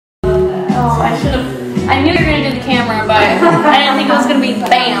Oh, I should have. I knew you were going to do the camera, but I didn't think it was going to be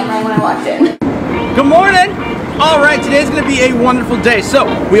bam right when I walked in. Good morning! Alright, today's going to be a wonderful day. So,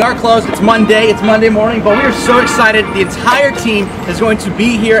 we are closed. It's Monday morning, but we are so excited. The entire team is going to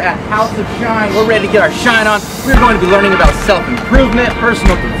be here at House of Shine. We're ready to get our shine on. We're going to be learning about self-improvement,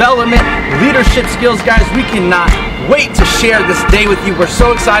 personal development, leadership skills. Guys, we cannot wait to share this day with you. We're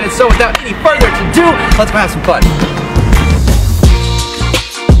so excited. So, without any further ado, let's go have some fun.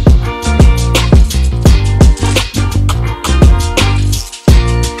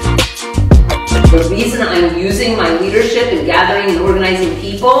 The reason I'm using my leadership and gathering and organizing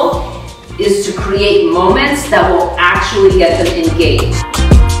people is to create moments that will actually get them engaged.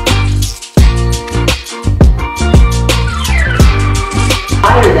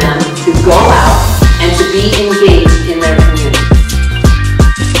 Inspire them to go out and to be engaged in their community.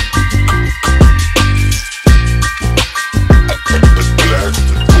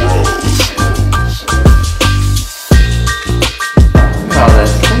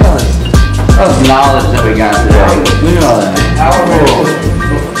 Knowledge that we got today. We know that.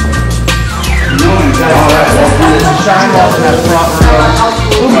 Alright, let's do this. Shine up in that front row.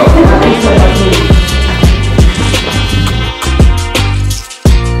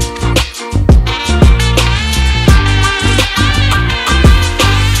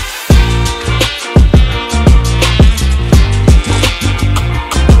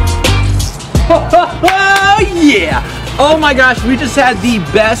 Oh yeah! Oh my gosh, we just had the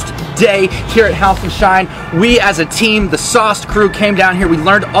best day here at House of Shine. We as a team, the Sauced crew, came down here. We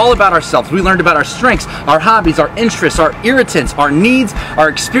learned all about ourselves. We learned about our strengths, our hobbies, our interests, our irritants, our needs, our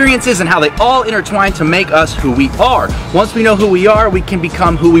experiences, and how they all intertwine to make us who we are. Once we know who we are, we can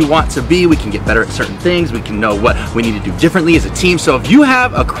become who we want to be. We can get better at certain things. We can know what we need to do differently as a team. So if you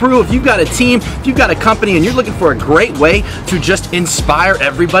have a crew, if you've got a team, if you've got a company, and you're looking for a great way to just inspire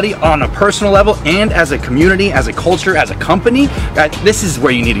everybody on a personal level and as a community, as a culture, as a company, this is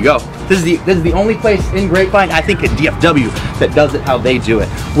where you need to go. This is the only place in Grapevine, I think, in DFW that does it how they do it.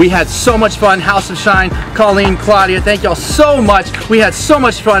 We had so much fun. House of Shine, Colleen, Claudia, thank y'all so much. We had so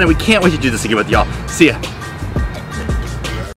much fun, and we can't wait to do this again with y'all. See ya.